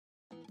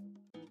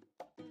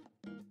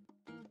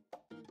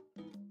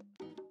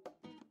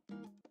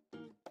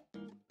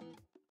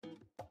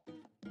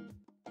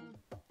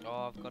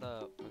Oh, I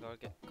gotta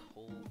get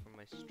coal from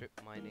my strip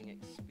mining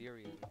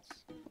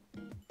experience.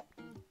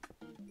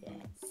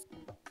 Yes.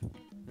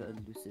 The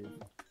elusive.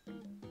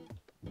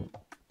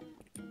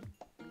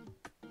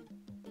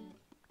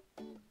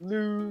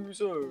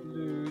 Loser.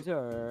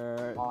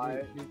 Loser.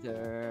 I-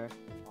 Loser.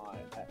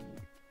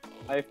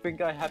 I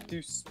think I have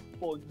to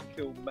spawn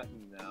kill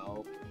Metin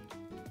now.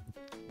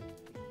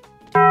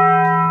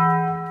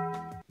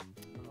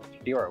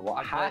 Hero,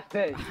 what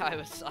happened? I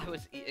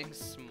was eating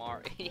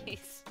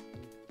Smarties.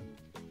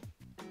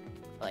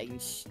 Like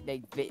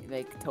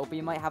Toby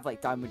might have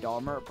like diamond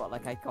armor, but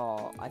like I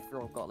got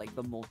like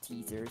the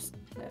Maltesers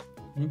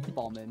that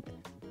bomb him.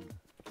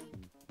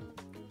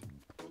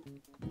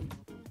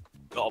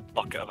 Got a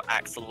bucket of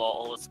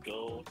axolotl. Let's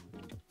go.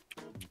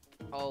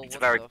 Oh, It's a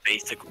what very the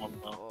basic one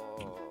though.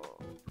 Oh,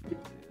 dude,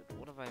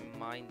 what have I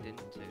mined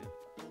into?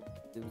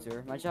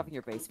 Loser. Imagine having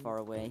your base far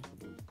away.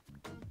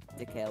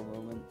 Decay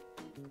moment.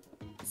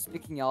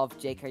 Speaking of,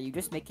 Jake, are you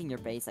just making your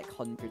base like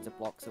hundreds of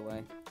blocks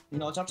away?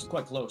 No, it's actually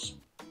quite close.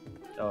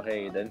 Oh,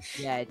 hey, then.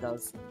 Yeah, it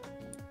does.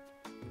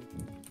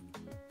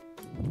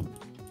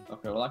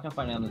 Okay, well I can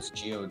find out this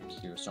geode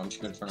here, so I'm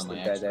just gonna turn on my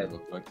Just X-ray dead. real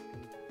quick.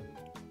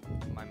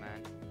 My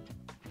man.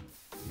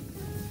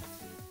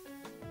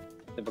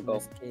 Typical.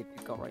 This cave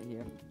you've got right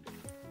here.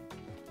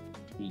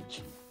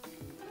 Beach.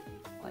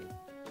 Like, Good,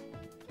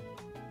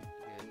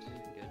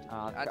 good.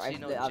 I- Actually,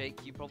 no, I-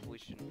 Jake, you probably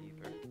shouldn't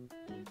either.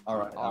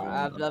 Alright,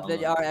 I've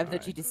literally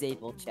Alright.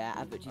 disabled chat.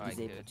 I've literally Alright,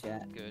 disabled good,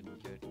 chat. good,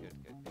 good, good, good,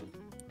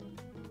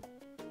 good.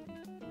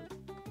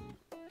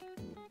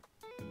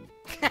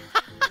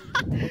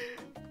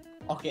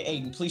 Okay,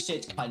 Aiden, please say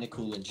it's kinda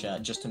cool in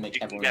chat, just to make You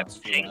can everyone get else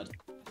feel pink,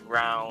 bad.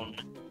 brown,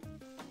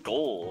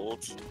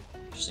 gold.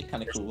 Just say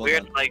kinda There's cool. well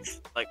weird done.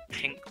 like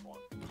pink one.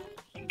 You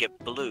can get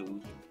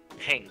blue,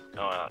 pink.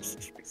 Oh, that's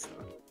just recent.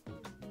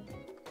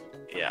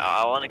 Yeah,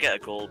 I want to get a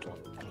gold one.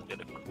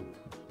 Get a cool.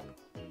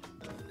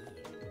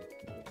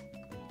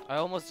 I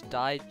almost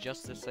died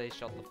just to say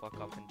shut the fuck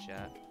up in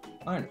chat.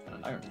 I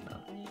understand, I understand.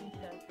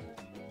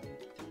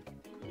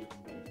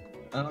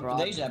 Right.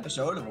 Today's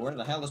episode of Where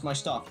the Hell Is My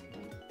Stuff?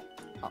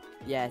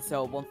 Yeah,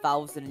 so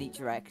 1,000 in each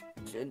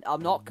direction.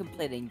 I'm not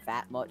complaining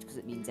that much because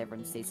it means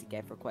everyone stays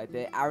together for quite a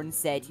bit. Aaron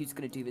said he was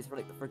gonna do this for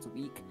like the first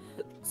week,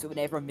 so when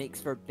everyone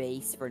makes their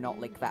base for not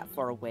like that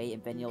far away,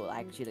 and then you'll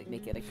actually like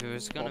make it like. If he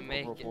was gonna over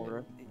make it,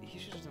 border. he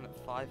should have done it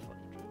 500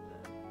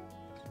 then.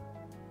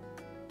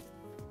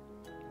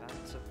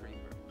 That's a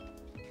creeper.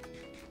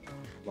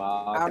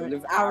 Wow, I Aaron- can't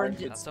believe Aaron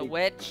could That's a speak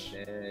witch.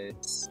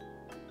 this.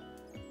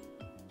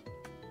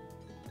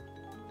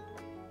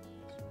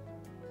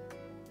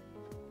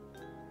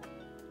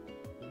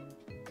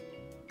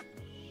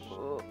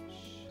 Oh.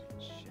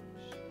 Shit.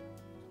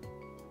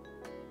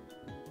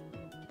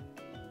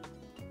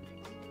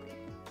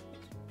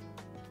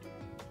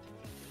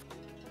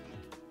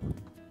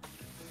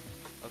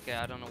 Okay,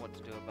 I don't know what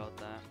to do about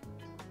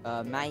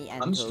that. Mate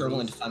and I'm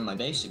struggling to Toby's- find my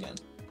base again.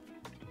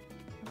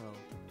 Oh.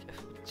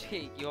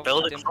 Gee, you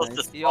Build obviously it close to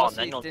didn't, you spawn, also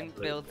then you'll didn't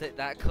get build it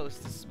that close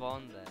to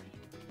spawn then.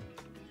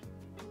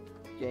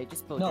 Yeah,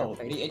 just build No, your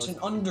base it's an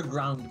close-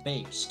 underground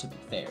base, to be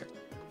fair.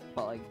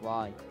 But like,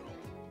 why?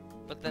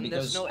 But then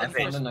Because there's no I found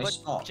a nice infrastructure.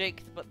 spot.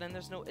 Jake, but then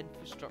there's no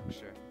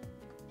infrastructure.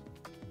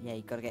 Yeah,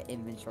 you gotta get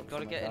infrastructure.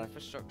 Gotta my get guy.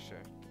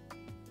 infrastructure.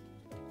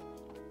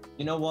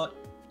 You know what?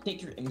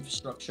 Take your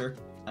infrastructure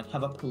and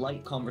have a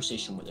polite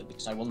conversation with it,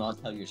 because I will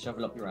not tell you to shove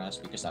it up your ass,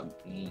 because that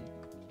would be...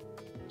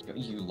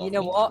 You love You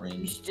know me what? cringe.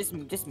 You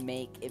should just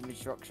make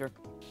infrastructure.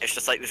 It's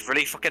just like this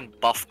really fucking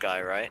buff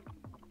guy, right?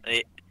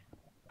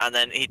 And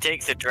then he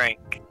takes a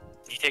drink.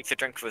 He takes a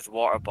drink from his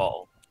water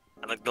bottle,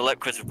 and like the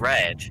liquid's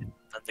red.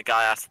 And the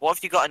guy asks, "What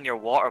have you got in your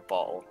water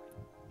bottle?"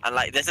 And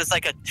like this is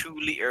like a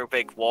 2-liter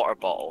big water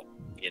bottle,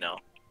 you know.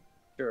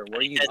 Sure, what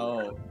are you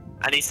Oh,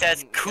 And he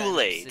says Mm, yeah,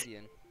 Kool-Aid.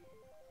 obsidian.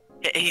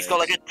 He's got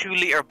like a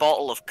 2-liter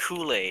bottle of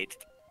Kool-Aid.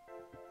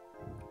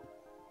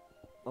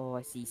 Oh,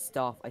 I see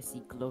stuff. I see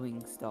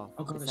glowing stuff.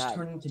 oh god, Is it's that-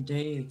 turning to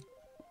day.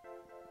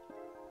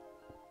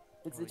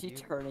 It's Oh, literally you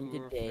turning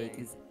poor today,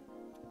 thing. cause...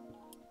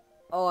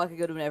 Oh, I could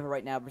go to whenever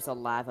right now, but it's a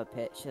lava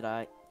pit. Should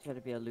I? Should I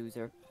be a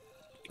loser?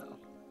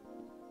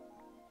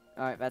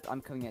 Alright,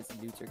 I'm coming as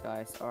a loser,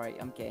 guys. Alright,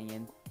 I'm getting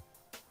in.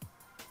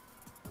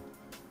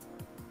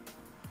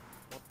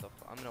 What the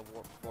I'm in a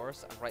warp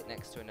forest. I'm right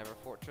next to a nether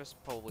fortress.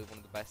 Probably one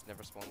of the best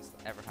nether spawns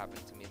that ever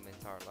happened to me in my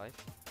entire life.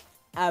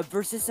 I'm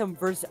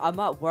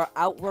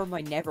out where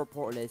my nether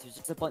portal is. There's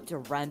just a bunch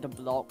of random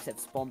blocks that have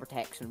spawn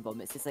protection on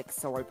them. It's just like,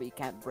 sorry, but you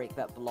can't break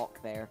that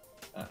block there.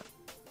 I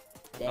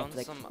Yeah, found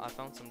like-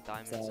 some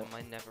diamonds So- in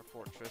my nether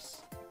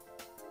fortress.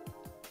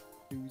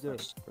 Loser.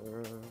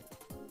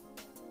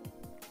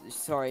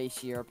 Sorry,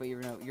 Sheer, but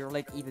you're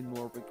like even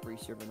more big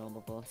greaser than all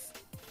of us.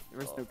 There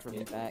is no Oh,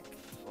 turning back.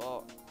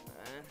 Fuck,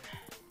 man.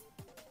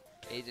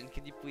 Aiden,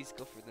 can you please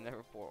go through the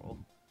nether portal?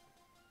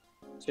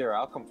 Sure,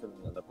 I'll come from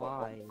another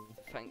part. Why?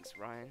 Thanks,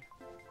 Ryan.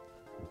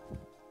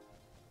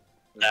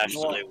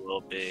 Actually,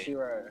 will be.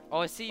 Sure. Oh,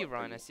 I see you,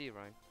 Ryan. I see you,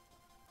 Ryan.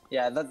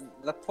 Yeah,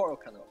 that portal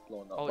kind of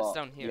blown up. Oh, it's but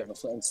down here. You have a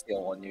flint and steel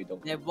on you,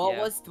 don't Yeah, you? what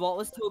Yeah.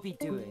 was Toby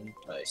doing?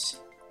 Nice.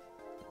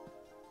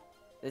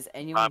 Does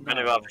anyone I'm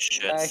gonna know? go have a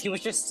shit. He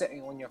was just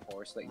sitting on your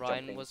horse, like Ryan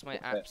jumping. was my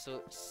with it.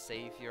 absolute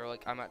savior.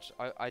 Like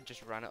I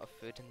just ran out of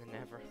food in the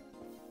Never.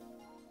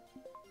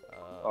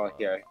 Oh,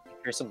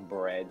 here's some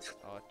bread.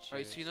 Oh,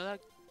 Right, so you know that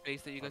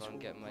base that you guys Hold on,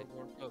 were get my-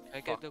 Oh, can I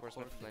Fuck, get the where's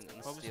my flint and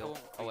what was steel? the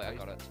Oh wait, I base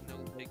got it. to know,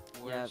 like,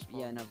 Yeah, where it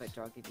yeah, no, spawns?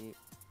 Victor, I'll give you.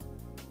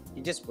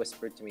 He just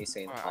whispered to me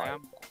saying Alright, hi. I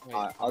am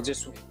quite I'll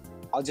just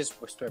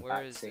far whisper Where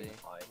back is saying he?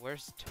 hi.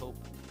 Where's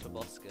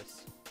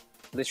Tobuscus?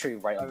 Literally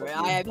right above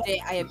Alright, you.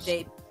 I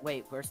update.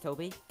 Wait, where's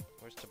Toby?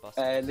 Where's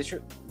Tobuscus?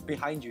 Literally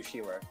behind you,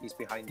 Shira. He's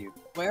behind you.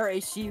 Where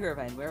is Shearer,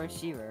 man? Where is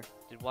Shearer?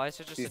 Dude, why is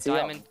there just Do you a see him?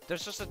 diamond?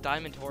 There's just a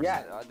diamond horse.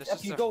 Yeah, There's if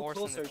just you a go horse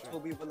in closer, the tree.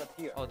 Toby will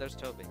appear. Oh, there's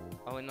Toby.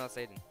 Oh, wait, no, it's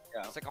Aiden.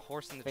 Yeah. It's like a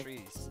horse in the Okay.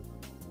 trees.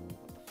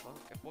 What the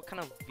fuck? What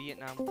kind of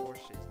Vietnam horse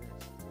is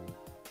this?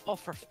 Oh,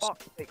 for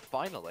fuck's sake,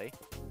 finally.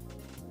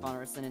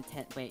 Connor, it's an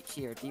intent. Wait,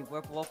 Shearer,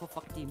 what the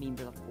fuck do you mean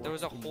by the horse? There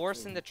was a in horse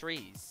in tree? the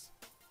trees.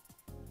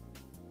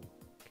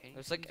 Okay, It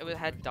was like please it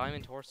had don't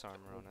diamond horse armor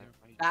on it.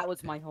 right. That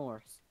was my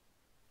horse.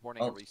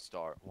 Warning Oh. a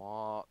restart.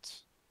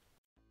 What?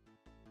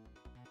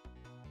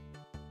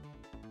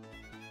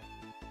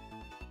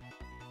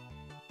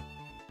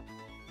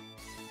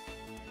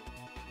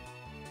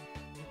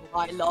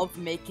 I love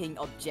making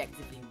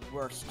objectively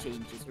worse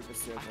changes with the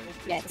server.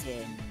 Get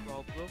in.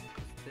 Problem, 'cause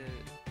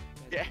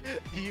the Yeah,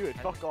 you would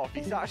fuck off.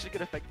 He's actually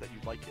gonna think that you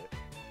like it.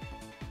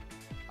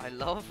 I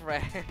love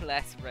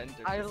less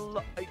render. I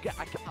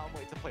can't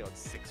wait to play on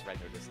 6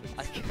 render distance.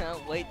 I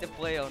can't wait to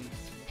play on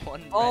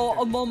one. Oh,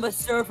 render. I'm on the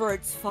server.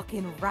 It's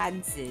fucking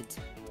rancid.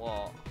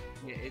 What?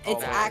 yeah, It's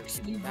Oh,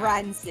 actually right.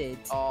 rancid.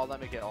 Oh,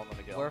 let me get on, let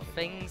me get Where on.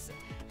 things.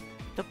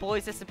 The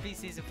Boys SMP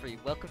Season 3.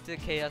 Welcome to the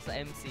Chaos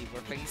MC,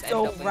 where things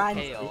So end up in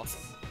rancid. chaos.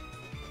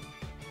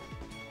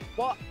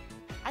 What?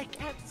 I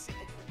can't see it.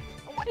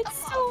 Oh, what the It's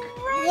fuck? so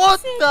rancid.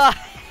 What the?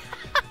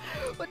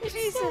 What It's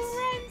Jesus? so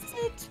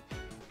rancid.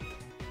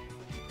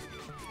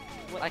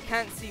 I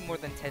can't see more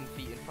than 10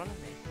 feet in front of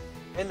me.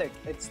 Hey, look,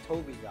 it's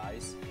Toby,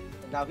 guys.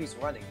 And now he's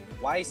running.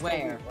 Why is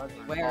Where? Toby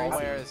running? Where is Oh,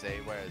 where is he?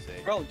 Where is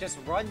he? Bro, just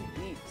run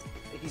east.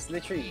 He's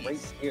literally right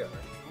East? here.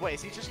 Wait,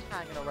 is he just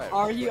hanging around?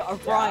 Are you,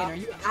 Brian? Are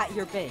you at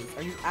your base?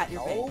 Are you at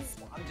your No, base?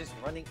 I'm just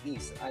running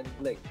east. I'm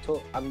like,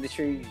 I'm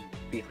literally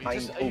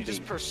behind Are Toby. you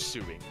just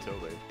pursuing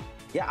Toby?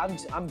 Yeah,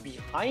 I'm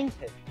behind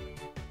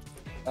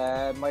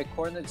him. My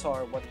coordinates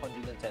are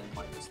 110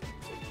 minus 2.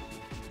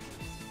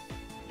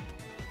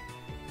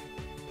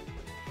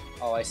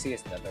 Oh, I see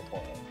his nether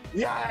portal.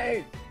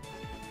 Yay!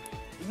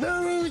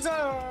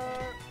 Loser!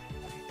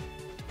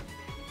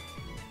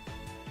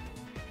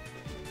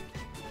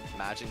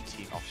 Imagine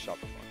team off, shut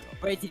the fuck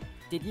up. Wait,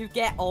 did you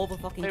get all the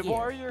fucking Hey, gear?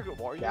 what are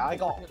your Yeah, I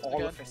got coordinates all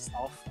again? of his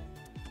stuff.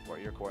 What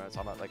are your coordinates?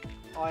 I'm at like.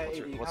 Oh, What's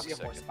your- you what's have your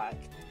the horse second? back.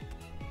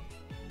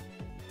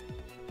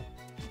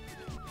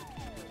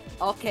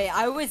 Okay,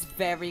 I was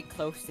very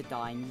close to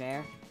dying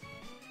there.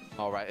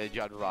 All right,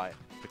 you had right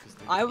because.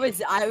 the-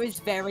 I was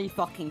very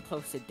fucking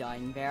close to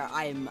dying there.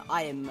 I'm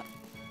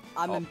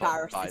Oh,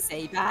 embarrassed but to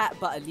say that,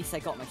 but at least I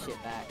got my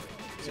shit back.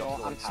 It's You know,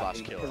 upload I'm slash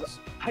happy kills. because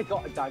I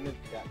got a diamond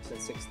pickaxe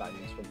and 6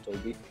 diamonds from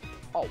Toby.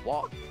 Oh,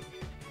 what?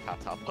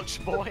 Can't have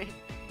much, boy.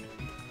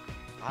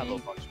 I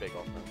love much big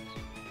on them.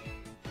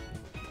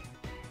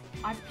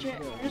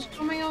 Just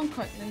coming on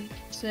quickly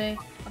to say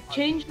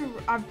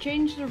I've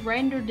changed the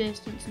render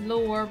distance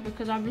lower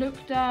because I've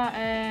looked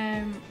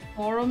at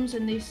forums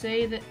and they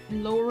say that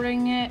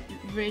lowering it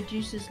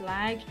reduces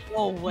lag.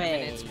 No I mean,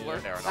 way. it's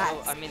worked. Fair So,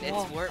 enough. I mean,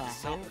 What it's worked the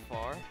so hell?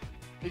 far.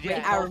 Wait,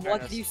 Yeah, Aaron, no what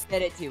fairness. did you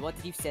set it to? What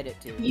did you set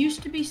it to? It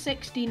used to be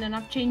 16 and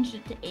I've changed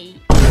it to 8,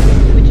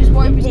 which is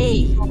what it was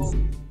 8. default.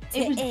 To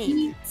It was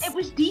 8. it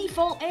was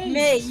default 8.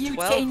 Mate, you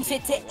 12 changed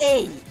it to default.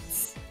 8.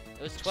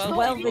 It was 12,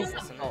 12 default, is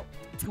default, isn't it? default.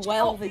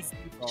 12 is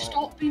default.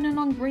 Stop being an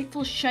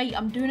ungrateful shite.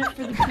 I'm doing it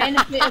for the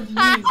benefit of you.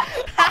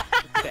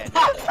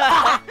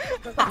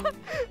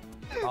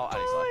 Oh, and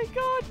Oh my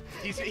god!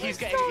 he's He's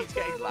getting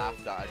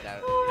laughed at now.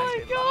 Oh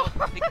He's my getting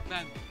laughed Big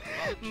man.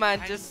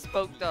 Man just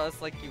spoke to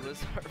us like he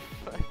was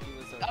our he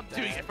was our at. I'm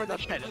doing dad. it for the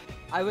benefit.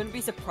 I wouldn't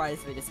be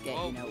surprised if we just get,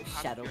 Oh, you know,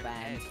 have shadow your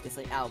banned, head. just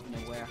like out of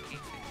nowhere. Oh,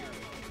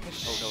 no,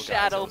 guys,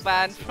 Shadow that was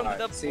ban nice. from Alright,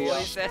 the see ya.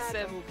 boys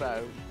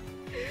SMP.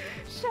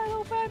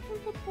 Shadow ban from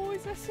the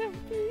boys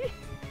SMP.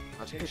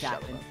 Could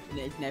happen.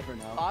 You never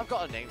know. I've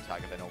got a name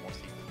tag and then almost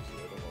even. So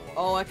I don't know what.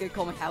 Oh, I could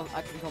call my house.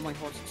 I could call my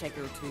horse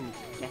Checker too.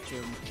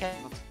 Checker.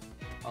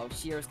 Oh,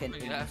 Shear's getting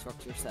Yeah.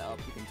 infrastructure set up.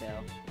 You can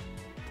tell.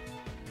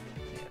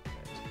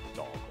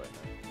 Dog right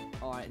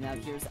now. All right, now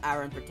here's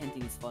Aaron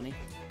pretending he's funny.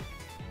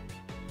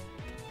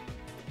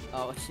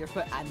 Oh, Shear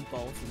put and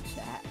balls in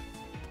chat.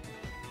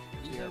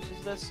 Whose house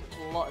is this?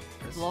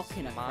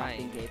 Blocking a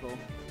mine. crafting table.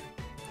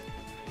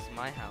 It's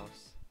my house.